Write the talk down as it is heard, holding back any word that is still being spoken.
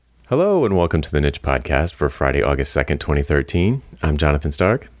Hello and welcome to the Niche Podcast for Friday, August 2nd, 2013. I'm Jonathan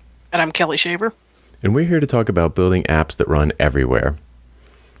Stark. And I'm Kelli Shaver. And we're here to talk about building apps that run everywhere.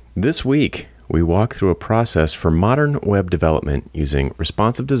 This week, we walk through a process for modern web development using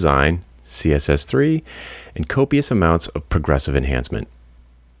responsive design, CSS3, and copious amounts of progressive enhancement.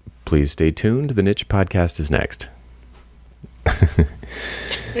 Please stay tuned. The Niche Podcast is next.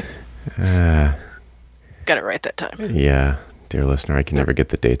 Got it right that time. Yeah, dear listener, I can never get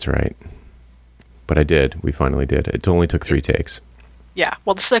the dates right. But I did. We finally did. It only took 3 takes. Yeah,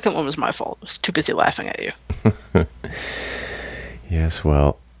 well, the second one was my fault. I was too busy laughing at you. Yes,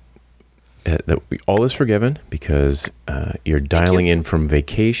 well, all is forgiven because you're dialing in from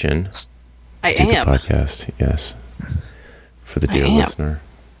vacation. I do am. The podcast, yes, for the dear listener.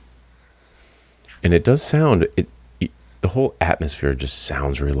 And it does sound, the whole atmosphere just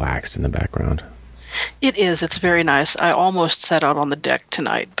sounds relaxed in the background. It is. It's very nice. I almost sat out on the deck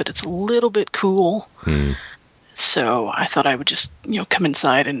tonight, but it's a little bit cool. So I thought I would just, come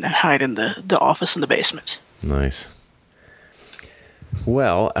inside and hide in the office in the basement. Nice.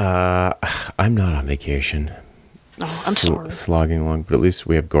 Well, I'm not on vacation. Oh, I'm sorry. Slogging along, but at least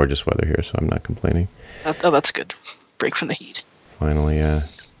we have gorgeous weather here, so I'm not complaining. That's good. Break from the heat. Finally, had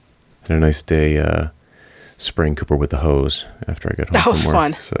a nice day spraying Cooper with the hose after I got home. That was from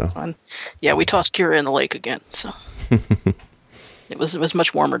fun. work, so. Fun. Yeah, we tossed Kira in the lake again, so it was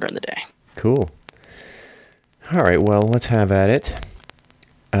much warmer during the day. Cool. All right, well, let's have at it.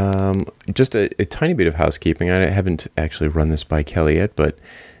 Just a tiny bit of housekeeping. I haven't actually run this by Kelli yet, but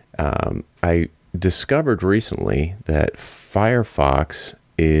I discovered recently that Firefox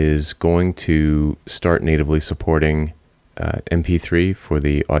is going to start natively supporting MP3 for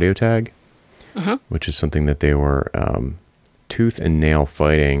the audio tag, which is something that they were tooth and nail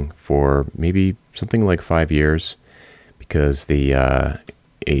fighting for maybe something like 5 years, because the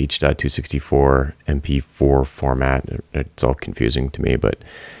H.264 MP4 format, it's all confusing to me, but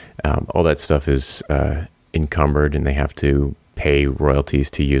all that stuff is encumbered and they have to pay royalties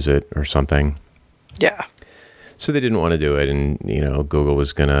to use it or something. Yeah. So they didn't want to do it, and Google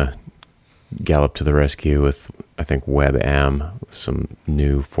was going to gallop to the rescue with, I think, WebM, with some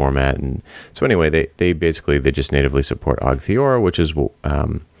new format. And so anyway, they basically just natively support Ogg Theora, which is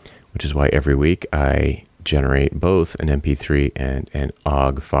why every week I generate both an MP3 and an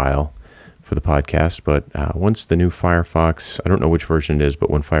Ogg file for the podcast. But once the new Firefox, I don't know which version it is, but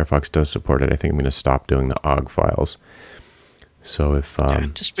when Firefox does support it, I think I'm going to stop doing the Ogg files. So if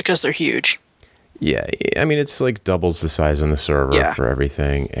just because they're huge. Yeah, I mean, it's like doubles the size on the server for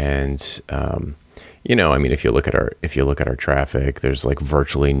everything, and if you look at our traffic, there's like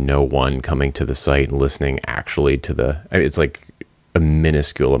virtually no one coming to the site and listening actually to it's like a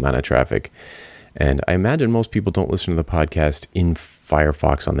minuscule amount of traffic. And I imagine most people don't listen to the podcast in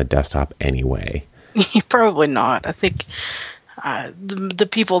Firefox on the desktop anyway. Probably not. I think the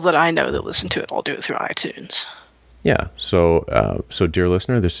people that I know that listen to it all do it through iTunes. Yeah. So dear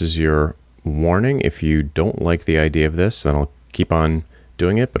listener, this is your warning. If you don't like the idea of this, then I'll keep on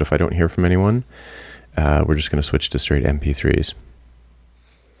doing it. But if I don't hear from anyone, we're just going to switch to straight MP3s.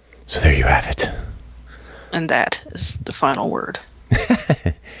 So there you have it. And that is the final word.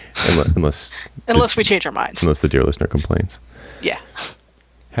 unless we change our minds. Unless the dear listener complains. Yeah.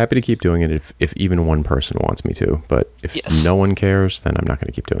 Happy to keep doing it if even one person wants me to. But if no one cares, then I'm not going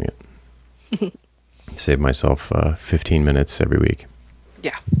to keep doing it. Save myself 15 minutes every week.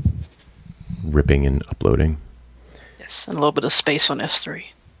 Yeah. Ripping and uploading. Yes, and a little bit of space on S3.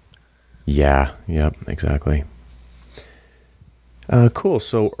 Yeah, exactly. Cool.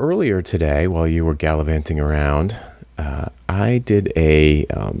 So earlier today, while you were gallivanting around, I did a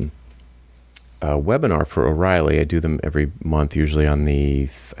webinar for O'Reilly. I do them every month, usually on I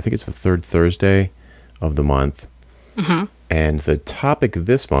think it's the third Thursday of the month. Mm-hmm. And the topic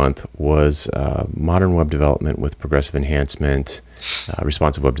this month was modern web development with progressive enhancement,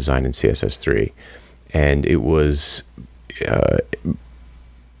 responsive web design, and CSS3. And it was,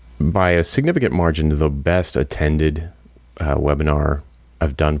 by a significant margin, the best attended webinar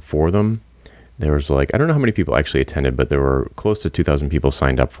I've done for them. There was I don't know how many people actually attended, but there were close to 2,000 people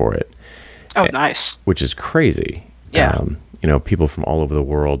signed up for it. Oh, nice. Which is crazy. Yeah. People from all over the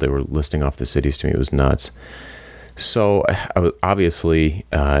world, they were listing off the cities to me. It was nuts. So obviously,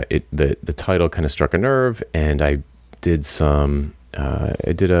 the title kind of struck a nerve, and I did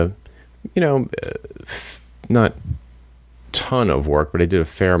not ton of work, but I did a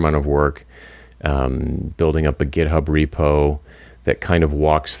fair amount of work building up a GitHub repo that kind of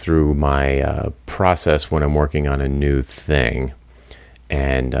walks through my process when I'm working on a new thing,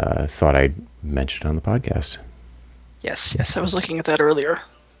 and thought I'd mention it on the podcast. Yes, I was looking at that earlier.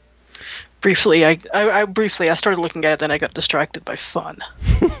 Briefly, I started looking at it, then I got distracted by fun.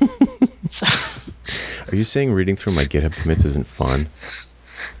 So, Are you saying reading through my GitHub commits isn't fun?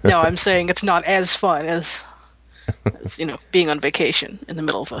 no, I'm saying it's not as fun as being on vacation in the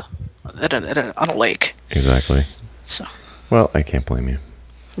middle of on a lake. Exactly. So. Well, I can't blame you.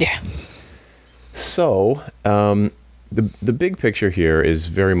 Yeah. So, the big picture here is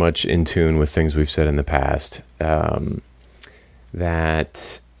very much in tune with things we've said in the past.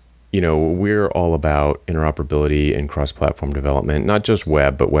 That, we're all about interoperability and cross-platform development, not just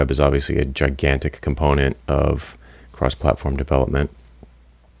web, but web is obviously a gigantic component of cross-platform development.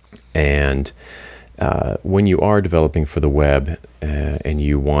 And when you are developing for the web and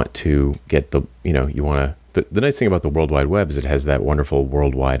you want to get the nice thing about the World Wide Web is it has that wonderful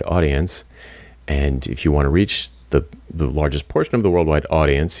worldwide audience. And if you want to reach the largest portion of the worldwide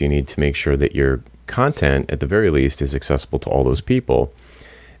audience, you need to make sure that your content, at the very least, is accessible to all those people.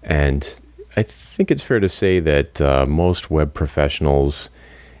 And I think it's fair to say that most web professionals,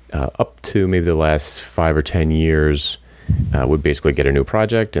 up to maybe the last 5 or 10 years, would basically get a new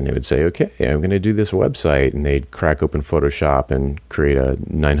project and they would say, okay, I'm going to do this website. And they'd crack open Photoshop and create a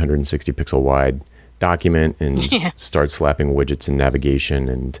 960 pixel wide document and start slapping widgets and navigation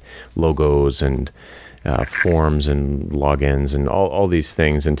and logos and forms and logins and all these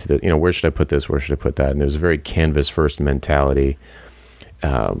things into the, where should I put this? Where should I put that? And there's a very canvas first mentality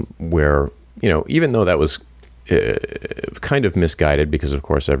where, even though that was kind of misguided because, of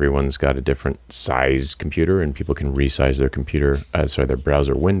course, everyone's got a different size computer and people can resize their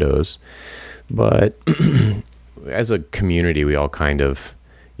browser windows. But as a community, we all kind of,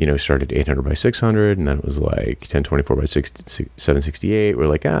 started 800 by 600, and then it was like 1024 by 768. We're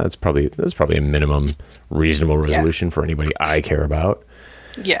like, that's probably a minimum reasonable resolution for anybody I care about.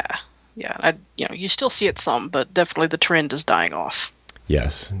 Yeah. You still see it some, but definitely the trend is dying off.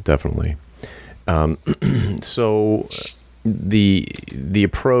 Yes, definitely. So the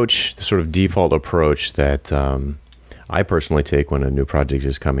approach, the sort of default approach that I personally take when a new project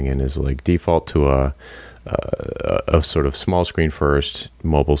is coming in is like default to a sort of small screen first,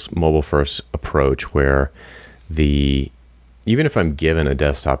 mobile first approach where even if I'm given a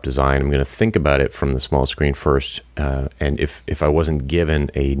desktop design, I'm going to think about it from the small screen first. And if I wasn't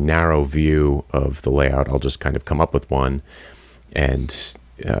given a narrow view of the layout, I'll just kind of come up with one and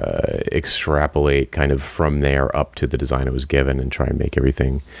extrapolate kind of from there up to the design I was given and try and make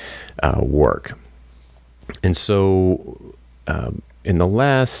everything work. And so in the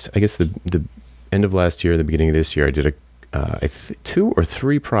last, I guess the end of last year, the beginning of this year, I did 2 or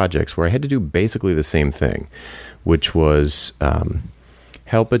 3 projects where I had to do basically the same thing, which was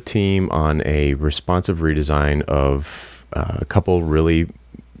help a team on a responsive redesign of a couple really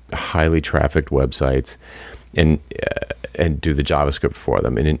highly trafficked websites and do the JavaScript for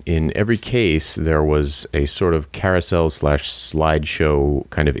them. And in every case, there was a sort of carousel / slideshow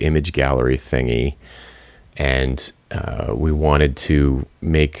kind of image gallery thingy. And we wanted to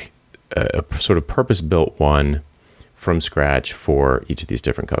make a sort of purpose-built one from scratch for each of these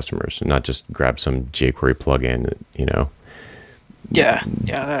different customers, and not just grab some jQuery plugin, Yeah.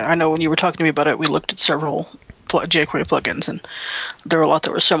 I know when you were talking to me about it, we looked at several jQuery plugins, and there were a lot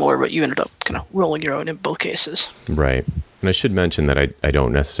that were similar, but you ended up kind of rolling your own in both cases. Right. And I should mention that I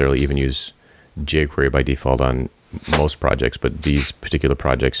don't necessarily even use jQuery by default on most projects, but these particular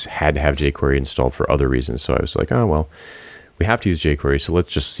projects had to have jQuery installed for other reasons. So I was like, oh, well, we have to use jQuery, so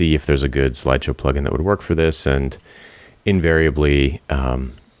let's just see if there's a good slideshow plugin that would work for this. And invariably,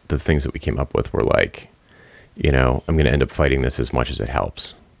 the things that we came up with were like, I'm going to end up fighting this as much as it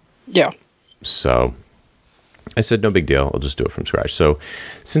helps. Yeah. So I said, no big deal. I'll just do it from scratch. So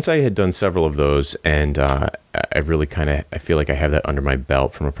since I had done several of those and I really I feel like I have that under my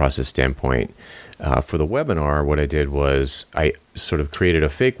belt from a process standpoint, for the webinar, what I did was I sort of created a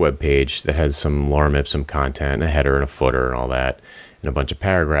fake web page that has some lorem ipsum content, a header and a footer and all that, and a bunch of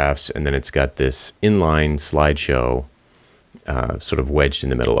paragraphs. And then it's got this inline slideshow sort of wedged in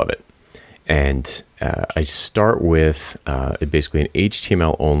the middle of it. And I start with basically an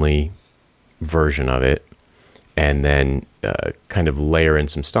HTML only version of it, and then kind of layer in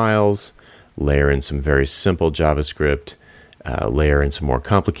some styles, layer in some very simple JavaScript, layer in some more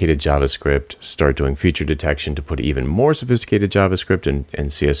complicated JavaScript, start doing feature detection to put even more sophisticated JavaScript and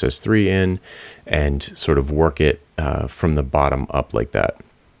CSS3 in, and sort of work it from the bottom up like that.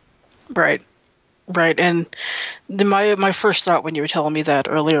 Right. And my first thought when you were telling me that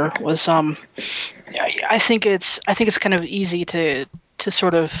earlier was, I think it's kind of easy to to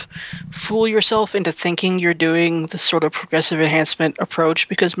sort of fool yourself into thinking you're doing this sort of progressive enhancement approach,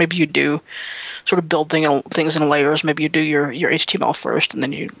 because maybe you do sort of build things in layers. Maybe you do your HTML first, and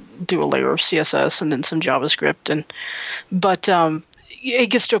then you do a layer of CSS, and then some JavaScript. But it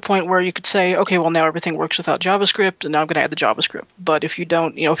gets to a point where you could say, okay, well, now everything works without JavaScript, and now I'm going to add the JavaScript. But if you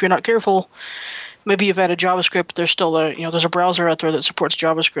don't, if you're not careful, maybe you've added JavaScript. There's still there's a browser out there that supports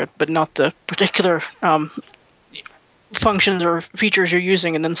JavaScript, but not the particular functions or features you're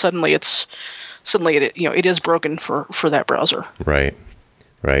using, and then suddenly it is broken for that browser. Right.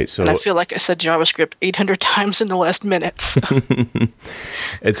 So, and I feel like I said JavaScript 800 times in the last minute. So.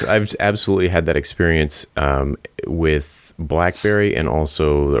 I've absolutely had that experience with BlackBerry and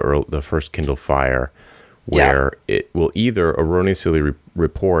also the first Kindle Fire, where it will either erroneously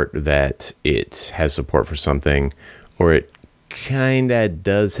report that it has support for something, or it kinda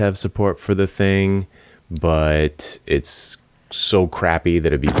does have support for the thing, but it's so crappy that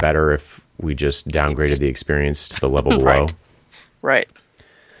it'd be better if we just downgraded the experience to the level below. Right.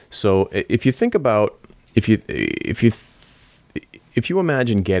 So if you think about, if you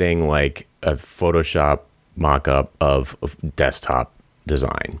imagine getting like a Photoshop mock-up of desktop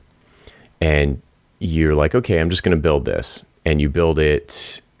design, and you're like, okay, I'm just going to build this, and you build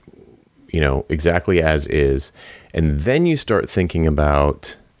it, exactly as is, and then you start thinking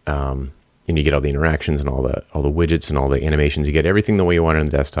about, and you get all the interactions and all the widgets and all the animations. You get everything the way you want it on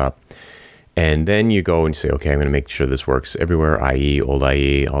the desktop. And then you go and say, okay, I'm going to make sure this works everywhere, IE, old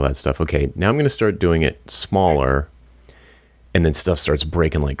IE, all that stuff. Okay, now I'm going to start doing it smaller. And then stuff starts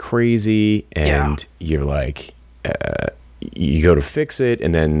breaking like crazy. And you're like, you go to fix it.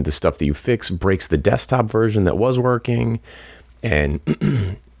 And then the stuff that you fix breaks the desktop version that was working. And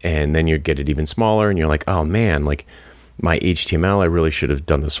then you get it even smaller. And you're like, oh man, like my HTML, I really should have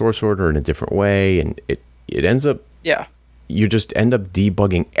done the source order in a different way. And it ends up... Yeah. You just end up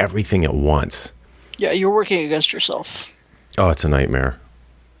debugging everything at once. Yeah, you're working against yourself. Oh, it's a nightmare.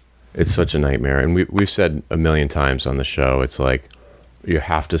 It's such a nightmare. And we've said a million times on the show, it's like you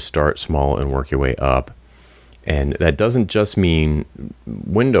have to start small and work your way up. And that doesn't just mean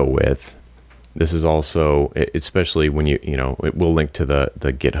window width. This is also, especially when we'll link to the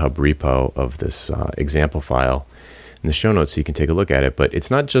GitHub repo of this example file in the show notes so you can take a look at it. But it's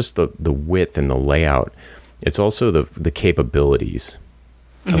not just the width and the layout. It's also the capabilities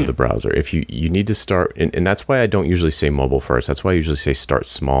of the browser. If you need to start, and that's why I don't usually say mobile first. That's why I usually say start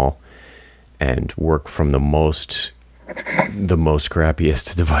small and work from the most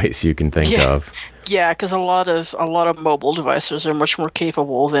crappiest device you can think of. Yeah, because a lot of mobile devices are much more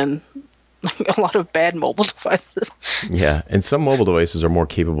capable than a lot of bad mobile devices. Yeah, and some mobile devices are more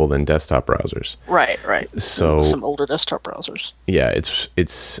capable than desktop browsers. Right. So some older desktop browsers. Yeah,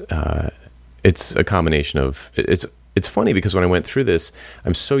 it's a combination of it's funny because when I went through this,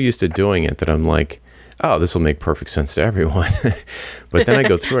 I'm so used to doing it that I'm like, oh, this will make perfect sense to everyone. But then I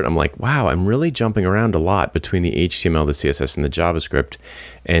go through it, I'm like, wow, I'm really jumping around a lot between the HTML, the CSS, and the JavaScript.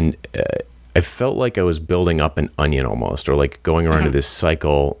 And I felt like I was building up an onion almost, or like going around to this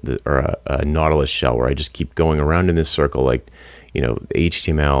cycle or a Nautilus shell where I just keep going around in this circle, like,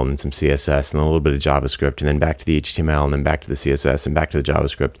 HTML and then some CSS and then a little bit of JavaScript and then back to the HTML and then back to the CSS and back to the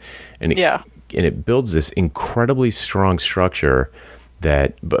JavaScript. And it builds this incredibly strong structure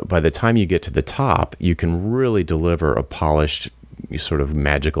that by the time you get to the top, you can really deliver a polished, sort of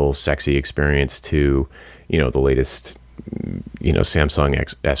magical, sexy experience to, the latest, Samsung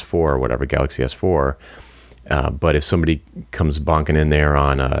S4 or whatever, Galaxy S4. But if somebody comes bonking in there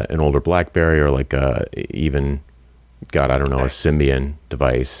on an older BlackBerry or like even... God, I don't know, a Symbian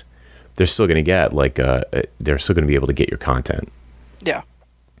device, they're still going to get they're still going to be able to get your content. Yeah.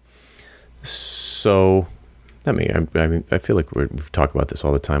 So, I feel like we've talked about this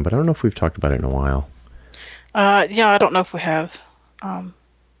all the time, but I don't know if we've talked about it in a while. Yeah, I don't know if we have.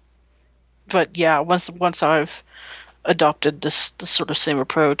 But yeah, once I've adopted this sort of same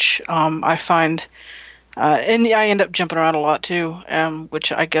approach, I find, and I end up jumping around a lot too,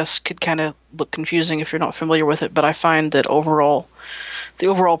 which I guess could kind of look confusing if you're not familiar with it. But I find that the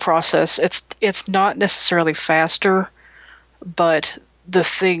overall process, it's not necessarily faster, but the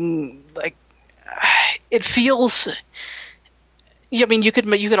thing, like, it feels. I mean, you could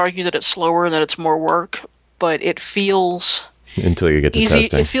argue that it's slower and that it's more work, but it feels. Until you get to easy.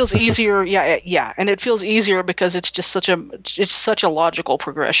 testing. It feels easier, yeah, and it feels easier because it's just such a logical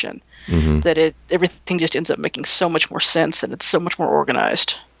progression that everything just ends up making so much more sense and it's so much more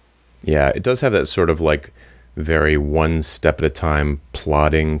organized. Yeah, it does have that sort of like very one step at a time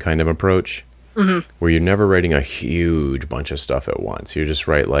plotting kind of approach, where you're never writing a huge bunch of stuff at once. You're just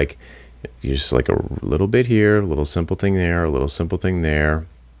like You just like a little bit here, a little simple thing there, a little simple thing there,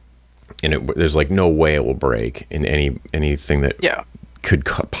 and there's like no way it will break in anything that could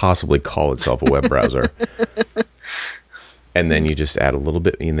possibly call itself a web browser. And then you just add a little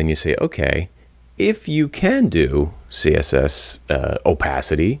bit, and then you say, okay, if you can do CSS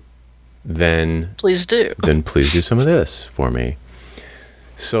opacity, then please do. Then please do some of this for me.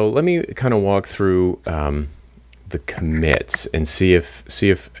 So let me kind of walk through the commits and see if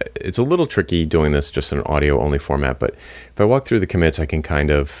it's a little tricky doing this just in an audio only format. But if I walk through the commits, I can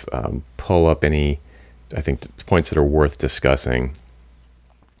kind of pull up any, I think, points that are worth discussing.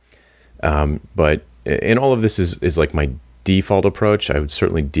 But and all of this is like my default approach. I would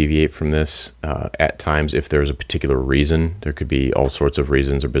certainly deviate from this at times if there's a particular reason. There could be all sorts of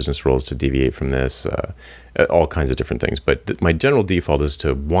reasons or business rules to deviate from this, all kinds of different things. But my general default is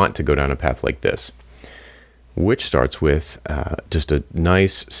to want to go down a path like this, which starts with just a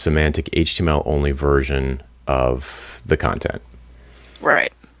nice semantic HTML only version of the content.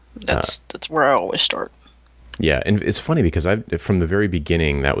 Right. That's where I always start. Yeah, and it's funny because from the very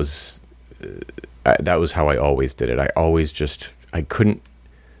beginning that was how I always did it. I couldn't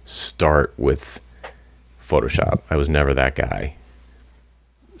start with Photoshop. I was never that guy.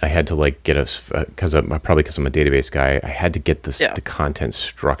 I had to like get because I'm a database guy. I had to get the content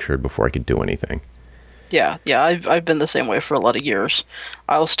structured before I could do anything. Yeah. I've been the same way for a lot of years.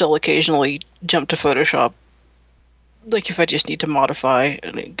 I'll still occasionally jump to Photoshop, like if I just need to modify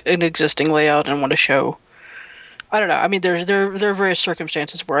an existing layout and want to show. I don't know. I mean, there are various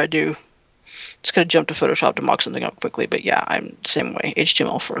circumstances where I do. Just gonna jump to Photoshop to mock something up quickly, but yeah, I'm the same way.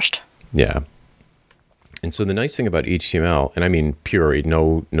 HTML first. Yeah. And so the nice thing about HTML, and I mean pure,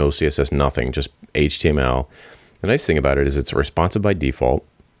 no CSS, nothing, just HTML. The nice thing about it is it's responsive by default,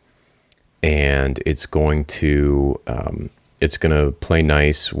 and it's going to play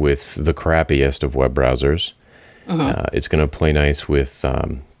nice with the crappiest of web browsers. Mm-hmm. It's going to play nice with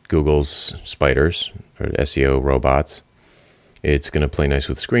Google's spiders or SEO robots. It's going to play nice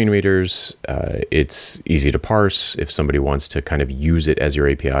with screen readers. It's easy to parse if somebody wants to kind of use it as your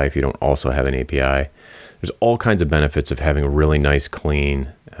API if you don't also have an API. There's all kinds of benefits of having a really nice,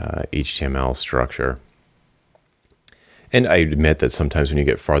 clean HTML structure. And I admit that sometimes when you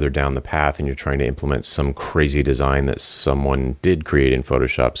get farther down the path and you're trying to implement some crazy design that someone did create in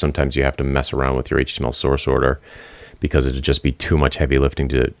Photoshop, sometimes you have to mess around with your HTML source order because it would just be too much heavy lifting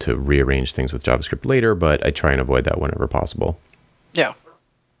to rearrange things with JavaScript later, but I try and avoid that whenever possible. Yeah.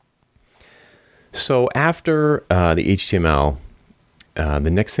 So after the HTML, the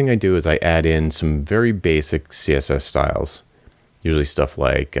next thing I do is I add in some very basic CSS styles. Usually stuff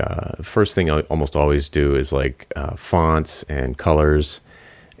like, first thing I almost always do is like fonts and colors,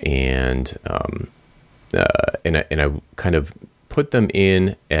 and I kind of put them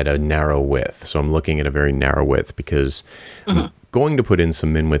in at a narrow width. So I'm looking at a very narrow width because I'm going to put in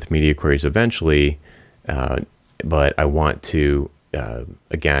some min-width media queries eventually, but I want to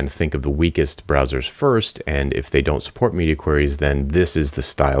again, think of the weakest browsers first, and if they don't support media queries, then this is the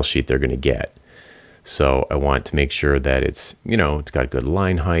style sheet they're going to get. So I want to make sure that it's got good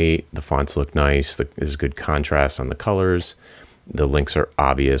line height, the fonts look nice, there's good contrast on the colors, the links are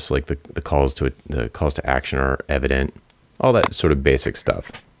obvious, like the calls to action are evident, all that sort of basic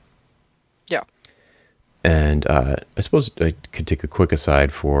stuff. Yeah. And I suppose I could take a quick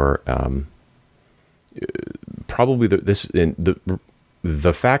aside for probably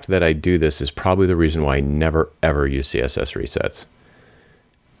the fact that I do this is probably the reason why I never ever use CSS resets,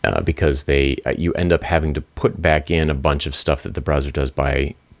 because you end up having to put back in a bunch of stuff that the browser does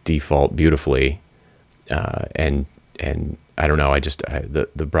by default beautifully, and I don't know, the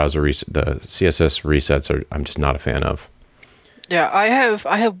CSS resets I'm just not a fan of. Yeah, I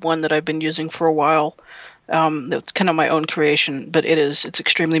have one that I've been using for a while. It's kind of my own creation, but it's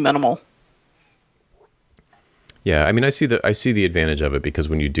extremely minimal. Yeah, I mean, I see the advantage of it because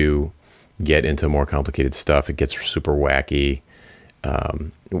when you do get into more complicated stuff, it gets super wacky.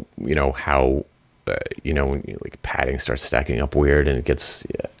 How when like padding starts stacking up weird and it gets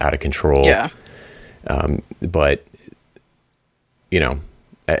out of control. Yeah. But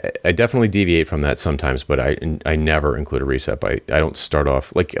I definitely deviate from that sometimes, but I never include a reset. I don't start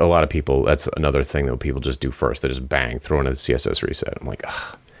off like a lot of people. That's another thing that people just do first. They just bang, throw in a CSS reset. I'm like,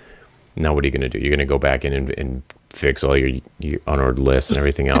 ugh. Now what are you going to do? You're going to go back in and fix all your unordered lists and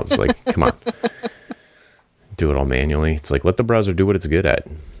everything else. Like, come on. Do it all manually. It's like, let the browser do what it's good at.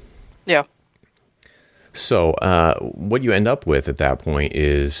 Yeah. So what you end up with at that point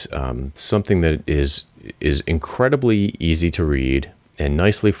is something that is incredibly easy to read and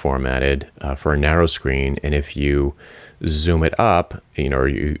nicely formatted for a narrow screen. And if you zoom it up, or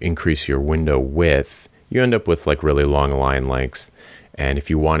you increase your window width, you end up with like really long line lengths. And if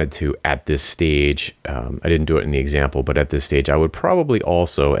you wanted to, at this stage, I didn't do it in the example, but at this stage, I would probably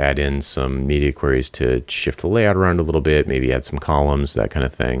also add in some media queries to shift the layout around a little bit, maybe add some columns, that kind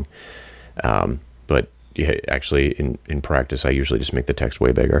of thing. But yeah, actually, in practice, I usually just make the text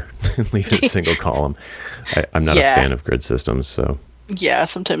way bigger and leave it a single column. I'm not a fan of grid systems, so. Yeah,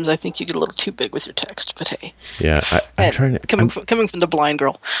 sometimes I think you get a little too big with your text, but hey. Yeah, I'm trying to... Coming from the blind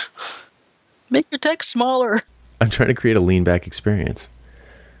girl. Make your text smaller. I'm trying to create a lean back experience.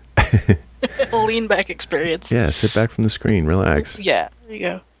 A lean back experience. Yeah, sit back from the screen, relax. Yeah, there you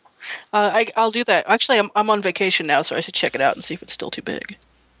go. I'll do that. Actually, I'm on vacation now, so I should check it out and see if it's still too big.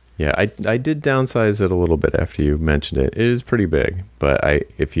 Yeah, I did downsize it a little bit after you mentioned it. It is pretty big, but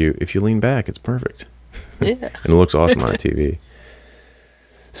if you lean back, it's perfect. Yeah. And it looks awesome on TV.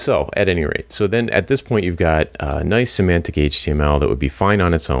 So, at any rate, then at this point you've got nice semantic HTML that would be fine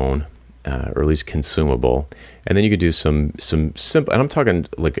on its own, or at least consumable. And then you could do some simple, and I'm talking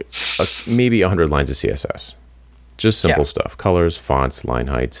like maybe 100 lines of CSS. Just simple stuff. Colors, fonts, line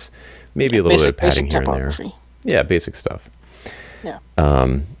heights, maybe a little bit of padding here and there. Yeah, basic stuff. Yeah.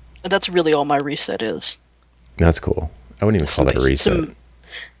 And that's really all my reset is. That's cool. I wouldn't even call that a reset.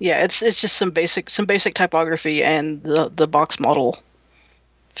 It's just some basic typography and the box model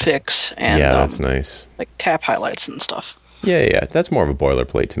fix and that's nice. Like tab highlights and stuff. Yeah. That's more of a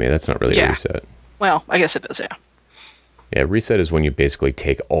boilerplate to me. That's not really a reset. Well, I guess it is, yeah. Yeah, reset is when you basically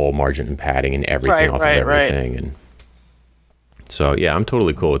take all margin and padding and everything off of everything. And so, yeah, I'm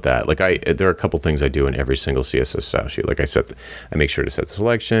totally cool with that. Like, there are a couple things I do in every single CSS style sheet. Like I make sure to set the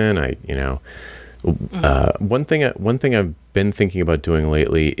selection. One thing I've been thinking about doing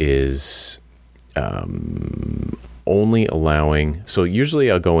lately is only allowing. So usually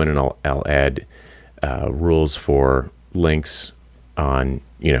I'll go in and I'll add rules for links on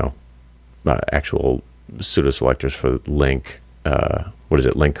actual pseudo selectors for link. What is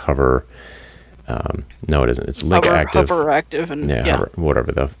it? Link hover. No, it isn't. It's link active. Hover active, and hover,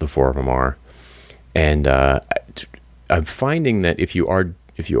 whatever the four of them are. And I'm finding that if you are,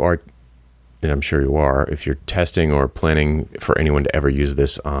 and I'm sure you are, if you're testing or planning for anyone to ever use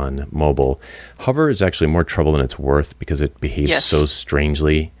this on mobile, hover is actually more trouble than it's worth because it behaves so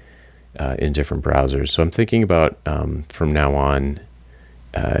strangely in different browsers. So I'm thinking about from now on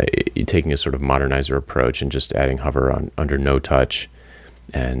taking a sort of modernizer approach and just adding hover under no touch,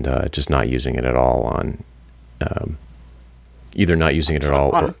 and just not using it at all on either not using it at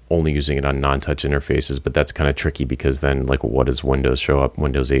all or only using it on non-touch interfaces. But that's kind of tricky because then, like, what does Windows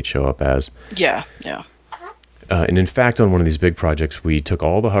 8 show up as? Yeah. And in fact, on one of these big projects, we took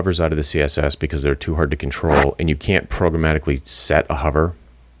all the hovers out of the CSS because they're too hard to control, and you can't programmatically set a hover.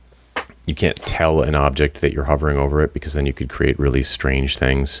 You can't tell an object that you're hovering over it because then you could create really strange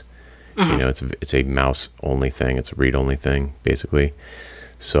things. Mm-hmm. It's a mouse only thing. It's a read only thing, basically.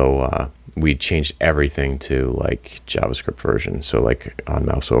 So we changed everything to like JavaScript version. So like on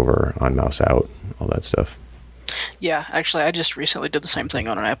mouse over, on mouse out, all that stuff. Yeah, actually, I just recently did the same thing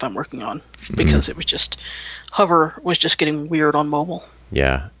on an app I'm working on because it was just hover was just getting weird on mobile.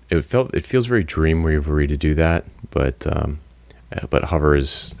 Yeah, it feels very Dreamweavery to do that, but hover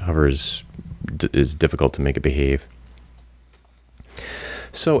is difficult to make it behave.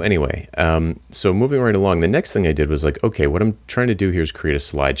 So anyway, so moving right along, the next thing I did was like, okay, what I'm trying to do here is create a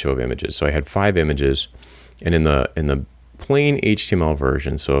slideshow of images. So I had 5 images, and in the plain HTML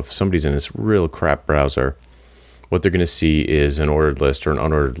version, so if somebody's in this real crap browser, what they're going to see is an ordered list or an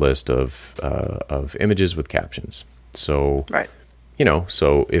unordered list of images with captions. So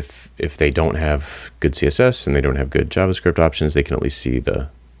so if they don't have good CSS and they don't have good JavaScript options, they can at least see the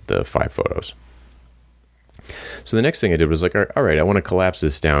 5 photos. So the next thing I did was like, all right, I want to collapse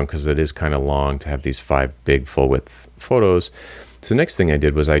this down because it is kind of long to have these 5 big full width photos. So the next thing I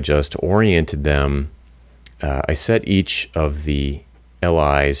did was I just oriented them. I set each of the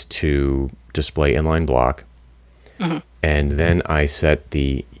LIs to display inline block. Mm-hmm. And then I set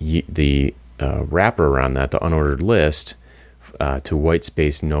the wrapper around that, the unordered list, to white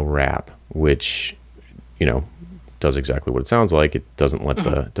space no wrap, which does exactly what it sounds like. It doesn't let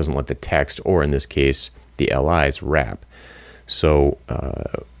the text, or in this case the LIs, wrap. So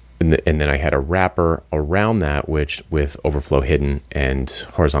and then I had a wrapper around that, which with overflow hidden and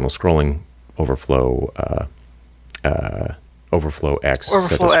horizontal scrolling overflow X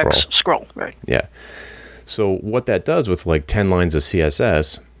set to scroll, right? Yeah. So what that does with like 10 lines of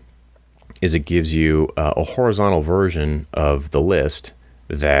CSS is it gives you a horizontal version of the list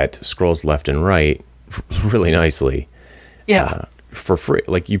that scrolls left and right really nicely. Yeah. for free.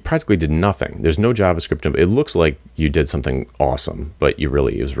 Like, you practically did nothing. There's no JavaScript. It looks like you did something awesome, but it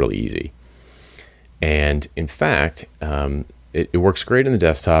was really easy. And in fact, it works great in the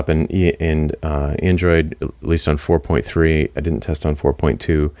desktop and Android, at least on 4.3. I didn't test on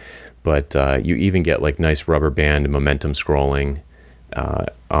 4.2, but you even get like nice rubber band momentum scrolling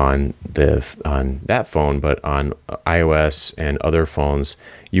on that phone. But on iOS and other phones,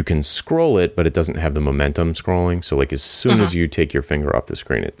 you can scroll it, but it doesn't have the momentum scrolling. So like as soon as you take your finger off the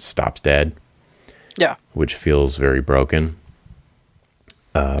screen, it stops dead. Yeah, which feels very broken.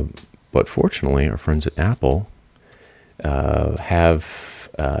 But fortunately, our friends at Apple have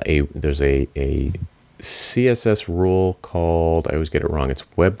there's a CSS rule called, I always get it wrong, it's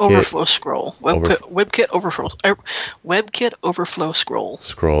WebKit overflow scroll. WebKit overflow. WebKit overflow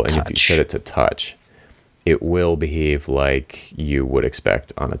scroll. And if you set it to touch, it will behave like you would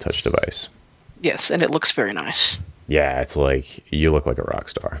expect on a touch device. Yes, and it looks very nice. Yeah, it's like you look like a rock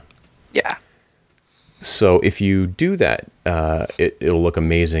star. Yeah. So if you do that, it'll look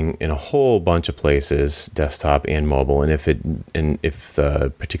amazing in a whole bunch of places, desktop and mobile. And if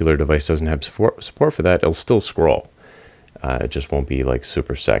the particular device doesn't have support for that, it'll still scroll. It just won't be like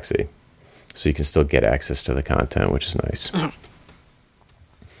super sexy. So you can still get access to the content, which is nice.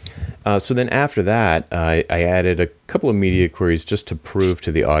 So then after that, I added a couple of media queries just to prove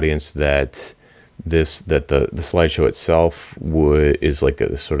to the audience that the slideshow itself is like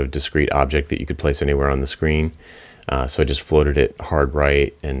a sort of discrete object that you could place anywhere on the screen. So I just floated it hard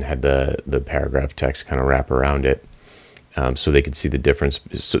right and had the paragraph text kind of wrap around it, so they could see the difference.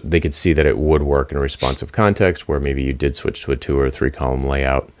 So they could see that it would work in a responsive context where maybe you did switch to a 2 or 3 column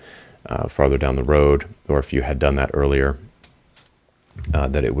layout farther down the road, or if you had done that earlier,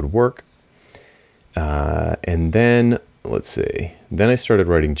 that it would work. And then let's see. Then I started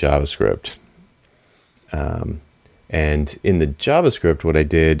writing JavaScript. And in the JavaScript, what I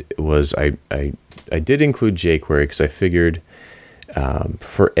did was I did include jQuery because I figured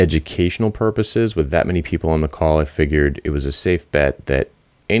for educational purposes, with that many people on the call, I figured it was a safe bet that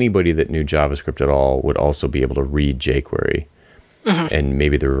anybody that knew JavaScript at all would also be able to read jQuery. And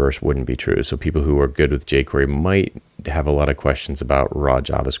maybe the reverse wouldn't be true. So people who are good with jQuery might have a lot of questions about raw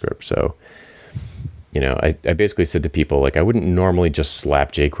JavaScript. So, I basically said to people, like, I wouldn't normally just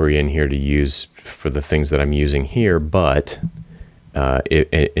slap jQuery in here to use for the things that I'm using here, but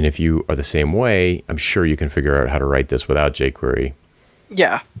if you are the same way, I'm sure you can figure out how to write this without jQuery.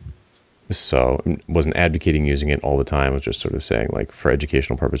 Yeah. So I wasn't advocating using it all the time. I was just sort of saying, like, for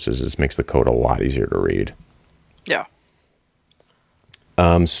educational purposes, this makes the code a lot easier to read. Yeah.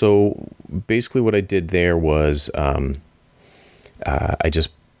 So basically what I did there was I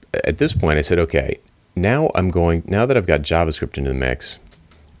just, at this point, I said, okay, now that I've got JavaScript into the mix,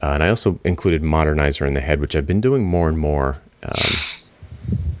 and I also included Modernizer in the head, which I've been doing more and more,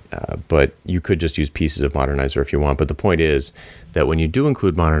 but you could just use pieces of Modernizer if you want. But the point is that when you do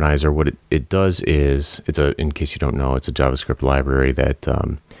include Modernizer, what it does is, in case you don't know, it's a JavaScript library that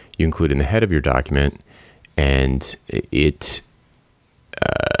you include in the head of your document, and it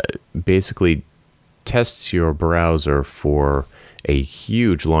basically tests your browser for a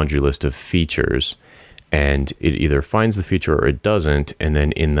huge laundry list of features, and it either finds the feature or it doesn't, and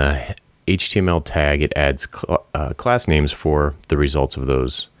then in the HTML tag it adds class names for the results of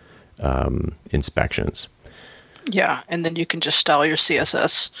those inspections. Yeah, and then you can just style your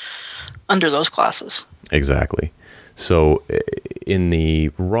CSS under those classes. Exactly. So in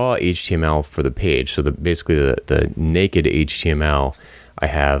the raw HTML for the page, so basically the naked HTML, I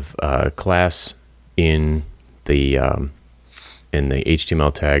have a class in the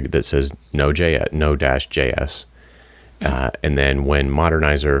HTML tag that says no-js, and then when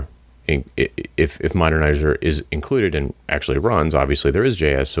Modernizer, if Modernizer is included and actually runs, obviously there is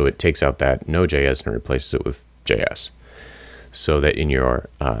JS, so it takes out that no-js and replaces it with JS. So that in your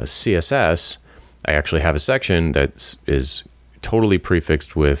CSS, I actually have a section that is totally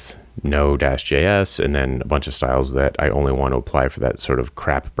prefixed with no-js, and then a bunch of styles that I only want to apply for that sort of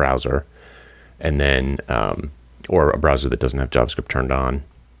crap browser, and then or a browser that doesn't have JavaScript turned on.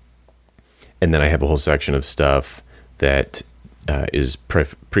 And then I have a whole section of stuff that is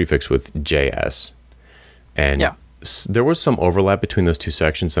prefixed with JS. And there was some overlap between those two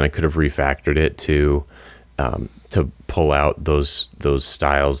sections, and I could have refactored it to pull out those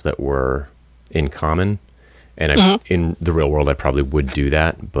styles that were in common. And in the real world, I probably would do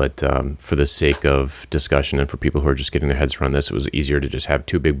that. But for the sake of discussion and for people who are just getting their heads around this, it was easier to just have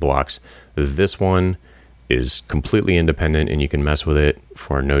two big blocks. This one is completely independent, and you can mess with it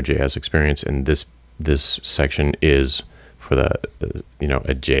for a Node.js experience. And this section is for a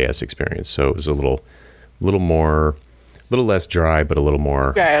JS experience. So it was a little more little less dry, but a little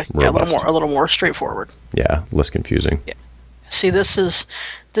more robust. a little more straightforward. Yeah, less confusing. Yeah. See, this is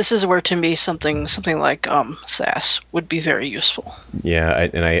where to me something like SAS would be very useful. Yeah,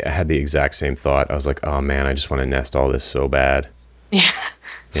 I had the exact same thought. I was like, oh man, I just want to nest all this so bad. Yeah.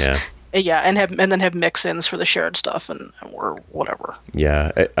 Yeah. Yeah, and then have mix-ins for the shared stuff or whatever.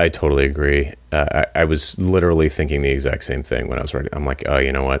 Yeah, I totally agree. I was literally thinking the exact same thing when I was writing. I'm like, oh,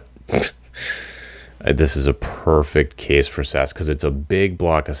 you know what? This is a perfect case for SAS because it's a big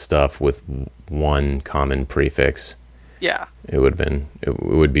block of stuff with one common prefix. Yeah. It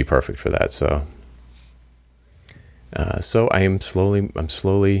would be perfect for that. So I'm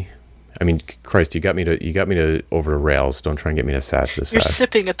slowly. I mean, Christ, you got me to over to Rails. Don't try and get me to SAS this You're fast. You're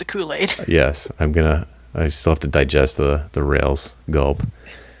sipping at the Kool-Aid. Yes, I still have to digest the Rails gulp,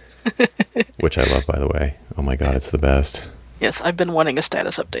 which I love, by the way. Oh my God, it's the best. Yes, I've been wanting a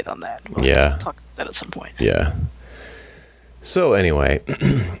status update on that. We'll have to talk about that at some point. Yeah. So anyway,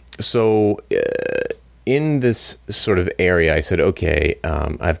 in this sort of area, I said, okay,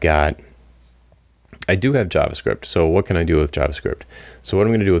 I do have JavaScript. So what can I do with JavaScript? So what I'm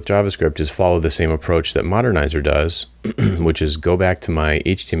going to do with JavaScript is follow the same approach that Modernizer does, which is go back to my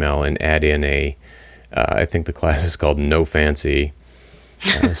HTML and add in I think the class is called No Fancy.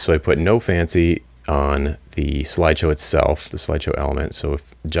 So I put No Fancy on the slideshow itself, the slideshow element. So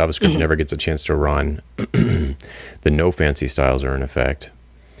if JavaScript never gets a chance to run, the No Fancy styles are in effect.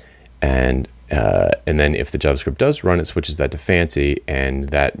 And then if the JavaScript does run, it switches that to fancy, and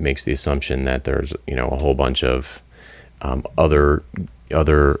that makes the assumption that there's a whole bunch of other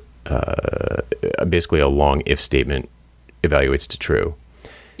basically a long if statement evaluates to true.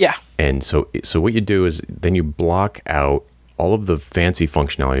 Yeah. And so what you do is then you block out all of the fancy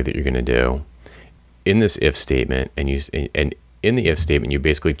functionality that you're going to do in this if statement, and in the if statement you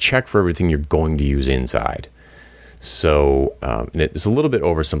basically check for everything you're going to use inside. So and it's a little bit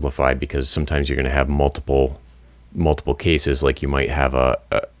oversimplified because sometimes you're going to have multiple cases. Like you might have a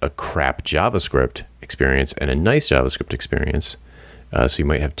crap JavaScript experience and a nice JavaScript experience. So you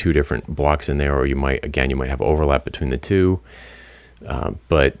might have two different blocks in there, or you might have overlap between the two.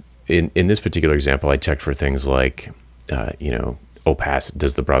 But in this particular example, I checked for things like, opacity.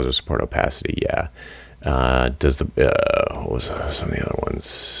 Does the browser support opacity? Yeah. Does what was some of the other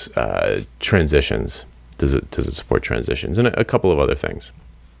ones? Transitions. Does it support transitions? And a couple of other things.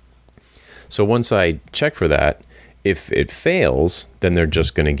 So once I check for that, if it fails, then they're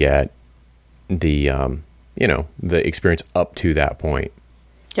just going to get the the experience up to that point.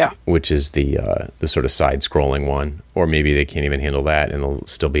 Yeah. Which is the sort of side scrolling one, or maybe they can't even handle that and they'll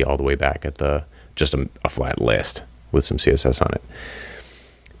still be all the way back at just a flat list with some CSS on it.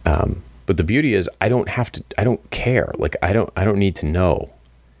 But the beauty is I don't care. Like I don't need to know.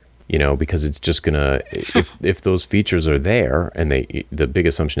 Because it's just gonna, if those features are there, and the big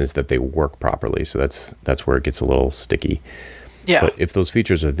assumption is that they work properly. So that's where it gets a little sticky. Yeah. But if those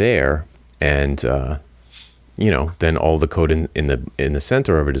features are there, and then all the code in the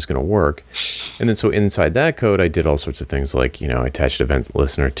center of it is going to work. And then so inside that code, I did all sorts of things like I attached event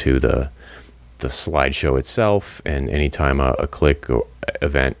listener to the slideshow itself, and anytime a click or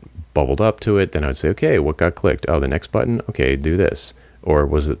event bubbled up to it, then I would say, okay, what got clicked? Oh, the next button. Okay, do this. Or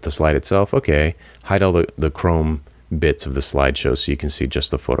was it the slide itself? Okay, hide all the Chrome bits of the slideshow so you can see just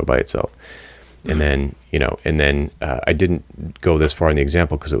the photo by itself. And then, I didn't go this far in the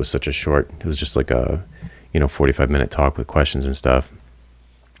example because it was such a short, it was just like a, 45-minute talk with questions and stuff.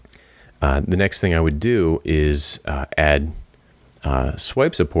 The next thing I would do is add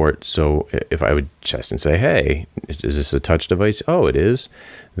swipe support. So if I would test and say, hey, is this a touch device? Oh, it is.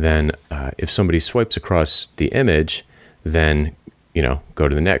 Then if somebody swipes across the image, then go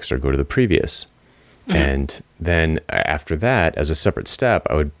to the next or go to the previous. Mm-hmm. And then after that, as a separate step,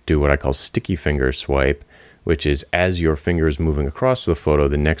 I would do what I call sticky finger swipe, which is as your finger is moving across the photo,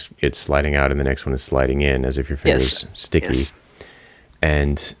 the next it's sliding out and the next one is sliding in as if your finger is sticky. Yes.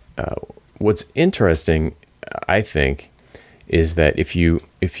 And what's interesting, I think, is that if you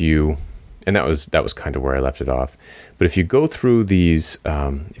and that was kind of where I left it off. But if you go through these,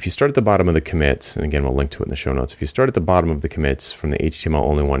 if you start at the bottom of the commits, and again, we'll link to it in the show notes. If you start at the bottom of the commits from the HTML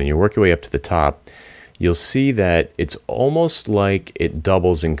only one and you work your way up to the top, you'll see that it's almost like it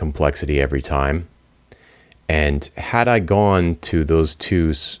doubles in complexity every time. And had I gone to those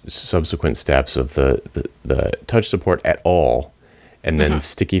two subsequent steps of the touch support at all, and then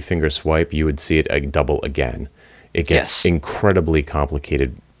sticky finger swipe, you would see it double again. It gets incredibly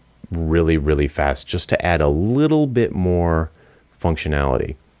complicated really, really fast just to add a little bit more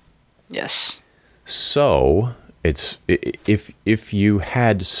functionality. Yes. So it's if you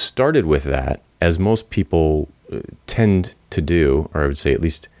had started with that, as most people tend to do, or I would say at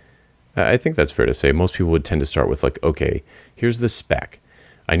least, I think that's fair to say, most people would tend to start with like, okay, here's the spec.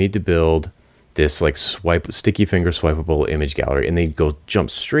 I need to build this like sticky finger swipeable image gallery, and they jump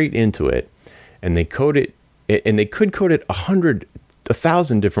straight into it, and they code it, and they could code it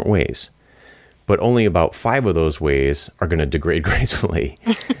 1,000 different ways, but only about 5 of those ways are going to degrade gracefully.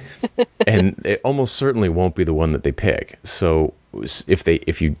 And it almost certainly won't be the one that they pick. So if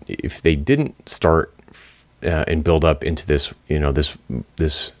they didn't start and build up into this,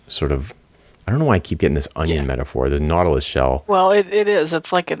 this sort of, I don't know why I keep getting this onion metaphor, the Nautilus shell. Well, it is.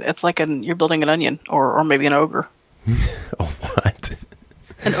 It's like you're building an onion, or maybe an ogre. Oh, what?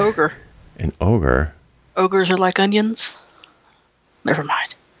 An ogre. An ogre. Ogres are like onions. Never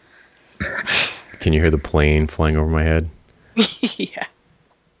mind. Can you hear the plane flying over my head? Yeah.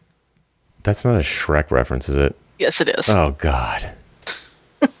 That's not a Shrek reference, is it? Yes, it is. Oh, God.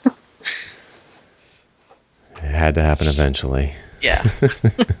 It had to happen eventually. Yeah.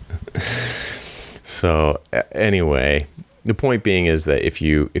 So anyway, the point being is that if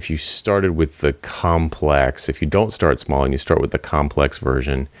you started with the complex, if you don't start small and you start with the complex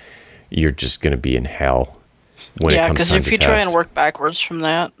version, you're just going to be in hell when it comes time to test. Yeah, because if you try and work backwards from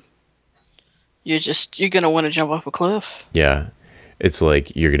that, you're going to want to jump off a cliff. Yeah. It's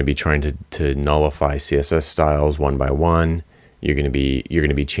like you're going to be trying to nullify CSS styles one by one. You're going to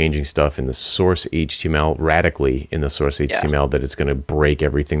be changing stuff in the source HTML radically in the source HTML that it's going to break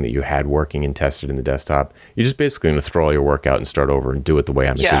everything that you had working and tested in the desktop. You're just basically going to throw all your work out and start over and do it the way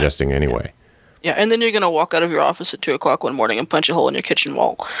I'm suggesting anyway. Yeah, and then you're going to walk out of your office at 2:00 one morning and punch a hole in your kitchen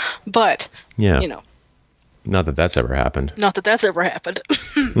wall. But not that that's ever happened. Not that that's ever happened.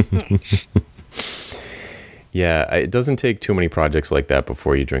 Yeah, it doesn't take too many projects like that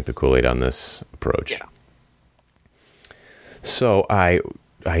before you drink the Kool-Aid on this approach. Yeah. So I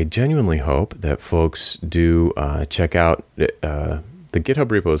genuinely hope that folks do check out the GitHub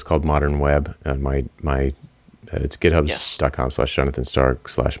repo is called Modern Web. It's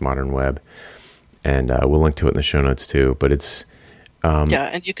github.com/JonathanStark/modernweb, and we'll link to it in the show notes too. But it's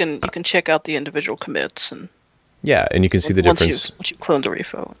and you can check out the individual commits and and you can see the difference once you clone the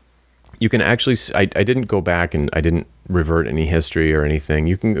repo. You can actually, I didn't go back and I didn't revert any history or anything.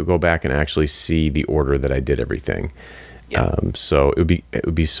 You can go back and actually see the order that I did everything. Yeah. So it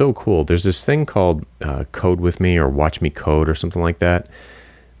would be so cool. There's this thing called Code With Me or Watch Me Code or something like that.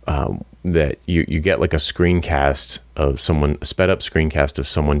 That you get like a screencast of someone, a sped up screencast of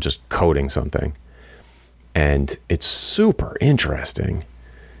someone just coding something. And it's super interesting.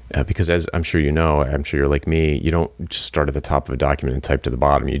 Because as I'm sure you know, I'm sure you're like me, you don't just start at the top of a document and type to the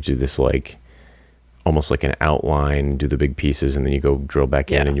bottom. You do this like almost like an outline, do the big pieces, and then you go drill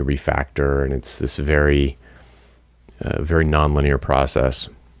back in and you refactor. And it's this very, very nonlinear process.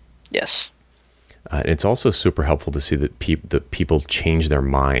 Yes. And it's also super helpful to see that people change their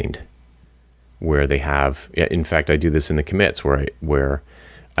mind where they have, in fact, I do this in the commits where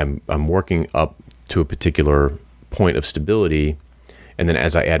I'm working up to a particular point of stability. And then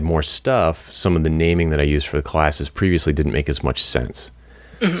as I add more stuff, some of the naming that I used for the classes previously didn't make as much sense.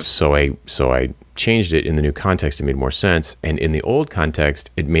 Mm-hmm. So I changed it in the new context. It made more sense. And in the old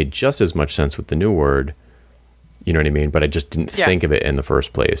context, it made just as much sense with the new word. You know what I mean? But I just didn't think of it in the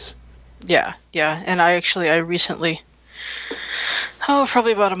first place. Yeah, yeah. And I recently,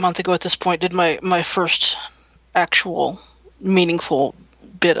 probably about a month ago at this point, did my first actual meaningful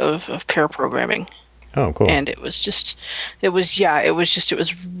bit of pair programming. Oh, cool. And it was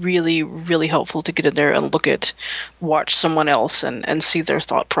really, really helpful to get in there and watch someone else and see their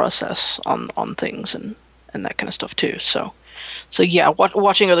thought process on things and that kind of stuff too. So yeah,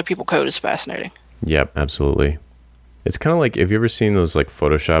 watching other people code is fascinating. Yep, absolutely. It's kind of like, have you ever seen those like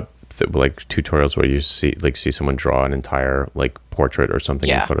Photoshop like tutorials where you see someone draw an entire like portrait or something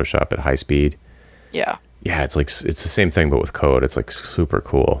in Photoshop at high speed? Yeah. Yeah, it's the same thing but with code. It's like super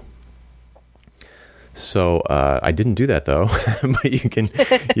cool. So I didn't do that though, but you can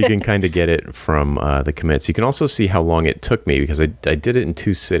kind of get it from the commits. You can also see how long it took me because I did it in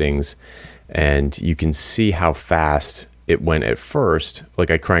 2 sittings, and you can see how fast it went at first. Like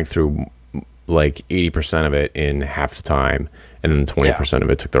I cranked through like 80% of it in half the time, and then 20% of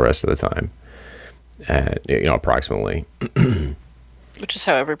it took the rest of the time, approximately. Which is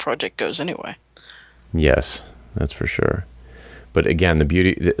how every project goes anyway. Yes, that's for sure. But again, the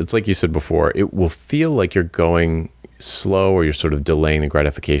beauty, it's like you said before, it will feel like you're going slow or you're sort of delaying the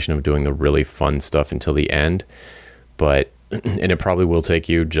gratification of doing the really fun stuff until the end. And it probably will take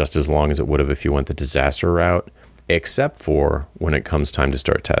you just as long as it would have if you went the disaster route, except for when it comes time to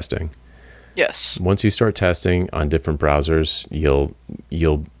start testing. Yes. Once you start testing on different browsers, you'll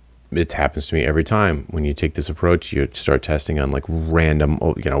it happens to me every time. When you take this approach, you start testing on like random,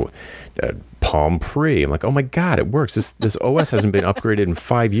 Palm Pre. I'm like, oh my God, it works. This OS hasn't been upgraded in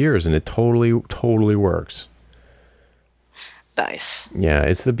 5 years, and it totally works. Nice. Yeah,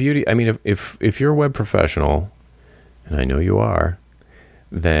 it's the beauty. I mean, if you're a web professional, and I know you are,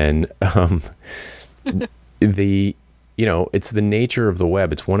 then it's the nature of the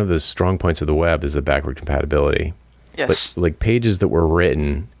web. It's one of the strong points of the web is the backward compatibility. Yes. But like pages that were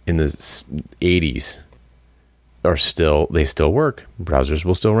written in the 80s they still work. Browsers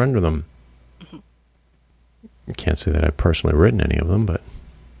will still render them. Mm-hmm. I can't say that I've personally written any of them, but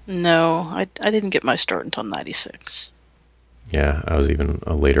no, I didn't get my start until 96. Yeah, I was even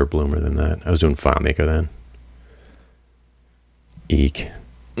a later bloomer than that. I was doing FileMaker then. Eek.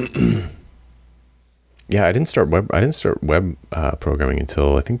 Yeah, I didn't start web programming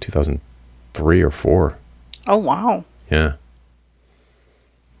until I think 2003 or 4. Oh wow. Yeah.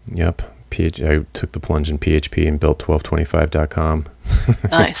 Yep. I took the plunge in PHP and built 1225.com.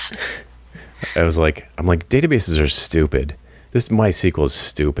 Nice. I'm like, databases are stupid. This MySQL is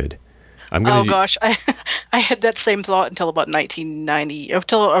stupid. Gosh, I had that same thought until about 1990,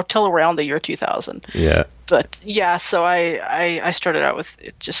 until around the year 2000. Yeah. But yeah, so I started out with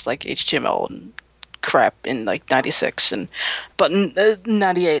just like HTML and crap in like 96, but in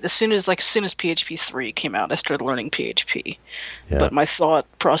 98, as soon as PHP 3 came out, I started learning PHP. Yeah. But my thought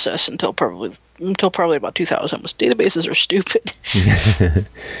process until probably about 2000 was databases are stupid.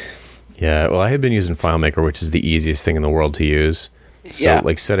 Yeah, well, I had been using FileMaker, which is the easiest thing in the world to use. So, yeah.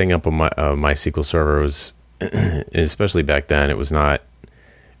 Like setting up a MySQL server was, especially back then, it was not.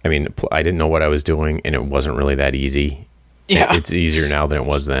 I mean, I didn't know what I was doing, and it wasn't really that easy. Yeah, it's easier now than it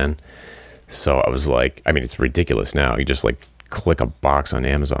was then. So I was like, I mean, it's ridiculous now. You just like click a box on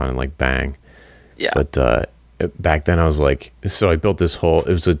Amazon and like bang. Yeah. But back then I was like, so I built this whole.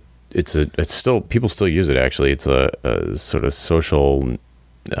 It's still people still use it actually. It's a sort of social.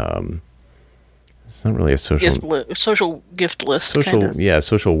 It's not really a social gift list.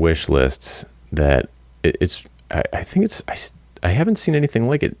 Social wish lists that I think I haven't seen anything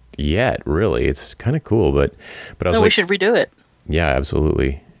like it yet. Really, it's kind of cool, but I was we should redo it. Yeah,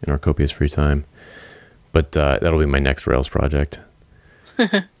 absolutely, in our copious free time. But that'll be my next Rails project.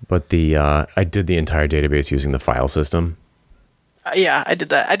 But I did the entire database using the file system. Yeah, I did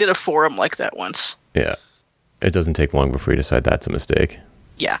that. I did a forum like that once. Yeah, it doesn't take long before you decide that's a mistake.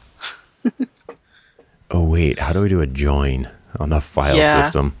 Yeah. Oh wait, how do we do a join on the file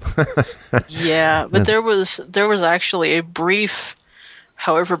system? Yeah, but there was actually a brief,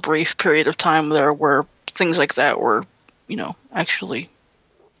 however brief period of time there where things like that were, actually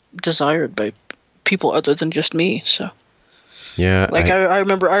desired by people other than just me. So yeah, I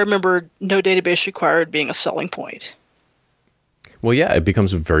remember no database required being a selling point. Well, yeah, it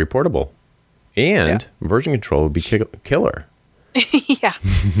becomes very portable, and version control would be killer. Yeah.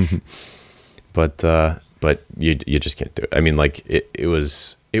 But you just can't do it. I mean, like it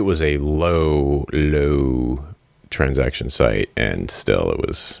was a low transaction site, and still it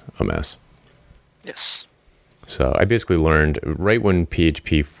was a mess. Yes. So I basically learned right when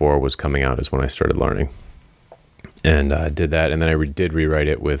PHP 4 was coming out is when I started learning, and did that, and then I did rewrite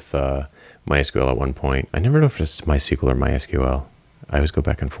it with MySQL at one point. I never know if it's MySQL or MySQL. I always go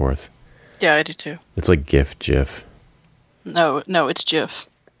back and forth. Yeah, I do too. It's like GIF. No, it's GIF.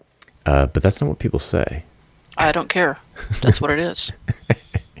 But that's not what people say. I don't care. That's what it is.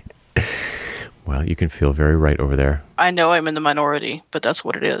 Well, you can feel very right over there. I know I'm in the minority, but that's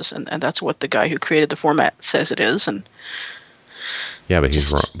what it is, and that's what the guy who created the format says it is. And yeah, but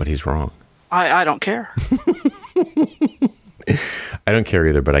he's wrong. But he's wrong. I don't care. I don't care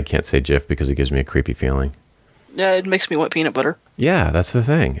either, but I can't say GIF because it gives me a creepy feeling. Yeah, it makes me want peanut butter. Yeah, that's the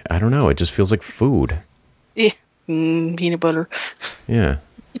thing. I don't know. It just feels like food. Yeah, peanut butter. Yeah.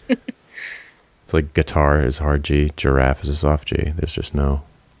 It's like guitar is hard G, giraffe is a soft G. There's just no.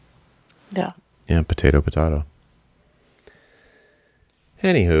 Yeah. Yeah, potato.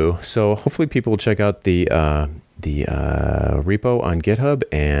 Anywho, so hopefully people will check out the repo on GitHub,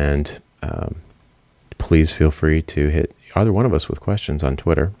 and please feel free to hit either one of us with questions on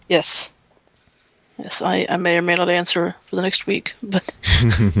Twitter. Yes, I may or may not answer for the next week, but.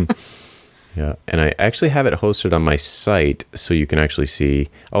 Yeah, and I actually have it hosted on my site, so you can actually see.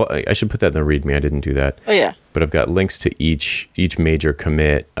 I should put that in the README. I didn't do that. Oh yeah. But I've got links to each major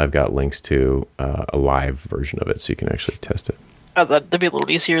commit. I've got links to a live version of it, so you can actually test it. Oh, that'd be a little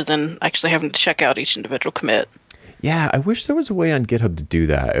easier than actually having to check out each individual commit. Yeah, I wish there was a way on GitHub to do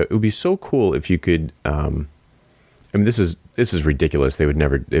that. It would be so cool if you could. I mean, this is ridiculous. They would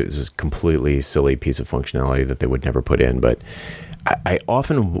never. This is a completely silly piece of functionality that they would never put in. But I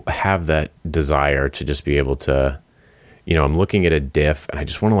often have that desire to just be able to, I'm looking at a diff and I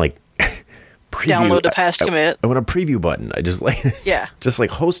just want to like preview. Download a past commit. I want a preview button. I just like, just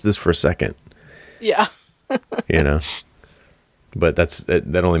like host this for a second. Yeah. But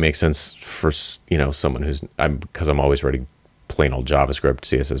that only makes sense for, someone because I'm always writing plain old JavaScript,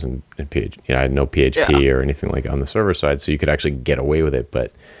 CSS, and PHP. I had no PHP or anything like on the server side, so you could actually get away with it.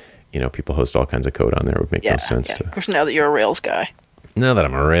 But, people host all kinds of code on there. It would make no sense to. Of course, now that you're a Rails guy. Now that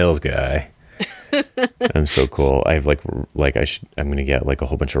I'm a Rails guy, I'm so cool. I have I'm going to get like a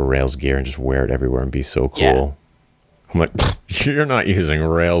whole bunch of Rails gear and just wear it everywhere and be so cool. Yeah. I'm like, you're not using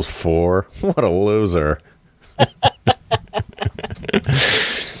Rails 4? What a loser.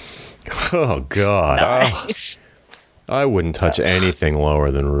 Oh, God. Nice. I wouldn't touch anything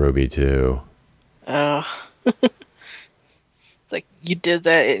lower than Ruby 2. Oh. It's like, you did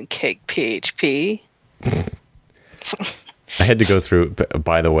that in Cake PHP. I had to go through,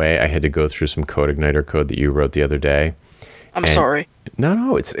 by the way, some CodeIgniter code that you wrote the other day. I'm sorry.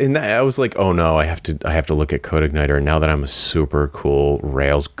 No, it's in that. I was like, oh no, I have to look at CodeIgniter. And now that I'm a super cool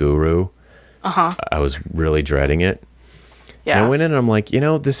Rails guru, I was really dreading it. Yeah. And I went in and I'm like,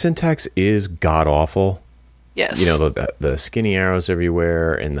 the syntax is god awful. Yes. The skinny arrows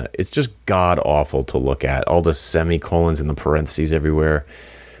everywhere, and it's just god awful to look at. All the semicolons and the parentheses everywhere.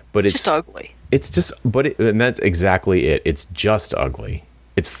 But it's just ugly. It's just, and that's exactly it. It's just ugly.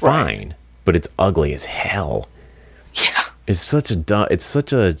 It's fine, but it's ugly as hell. Yeah. It's such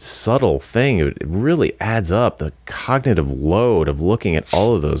a subtle thing. It really adds up, the cognitive load of looking at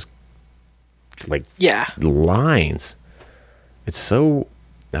all of those lines. It's so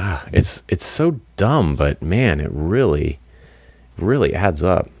it's so dumb, but man, it really adds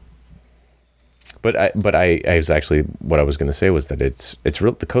up. But I was actually, what I was going to say was that it's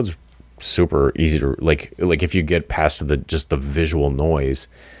real. The code's super easy to like if you get past just the visual noise,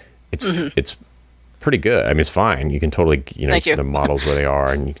 it's pretty good. I mean, it's fine. You can totally see the models where they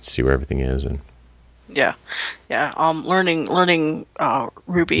are, and you can see where everything is. And yeah. Learning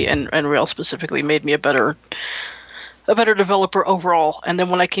Ruby and Rails specifically made me a better developer overall. And then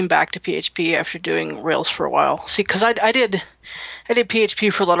when I came back to PHP after doing Rails for a while, because I did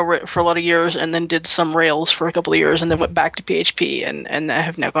PHP for a lot of years, and then did some Rails for a couple of years, and then went back to PHP, and I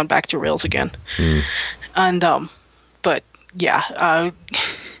have now gone back to Rails again. And but yeah,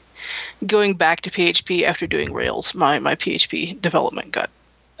 going back to PHP after doing Rails, my PHP development got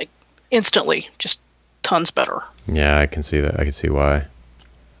like instantly just tons better. Yeah, I can see that. I can see why.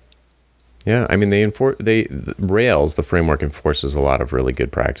 Yeah, I mean, Rails, the framework, enforces a lot of really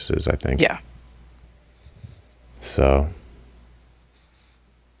good practices, I think. Yeah. So,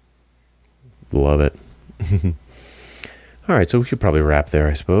 love it. All right, so we could probably wrap there,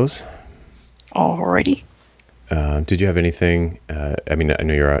 I suppose. Alrighty. Did you have anything? I mean, I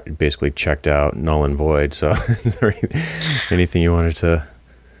know you're basically checked out, null and void. So, is there anything you wanted to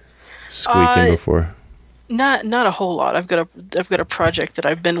squeak in before? Not a whole lot. I've got a project that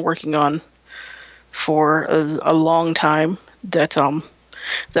I've been working on for a long time that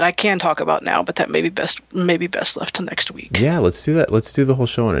I can talk about now, but that may be best left to next week. Yeah, let's do that. Let's do the whole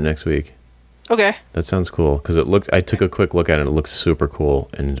show on it next week. Okay. That sounds cool, because I took a quick look at it. It looks super cool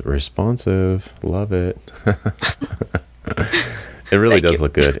and responsive. Love it. It really does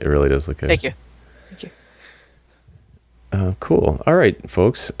look good. It really does look good. Thank you. Cool. All right,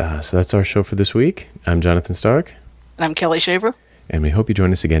 folks. So that's our show for this week. I'm Jonathan Stark. And I'm Kelli Shaver. And we hope you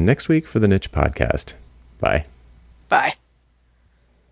join us again next week for the Niche Podcast. Bye. Bye.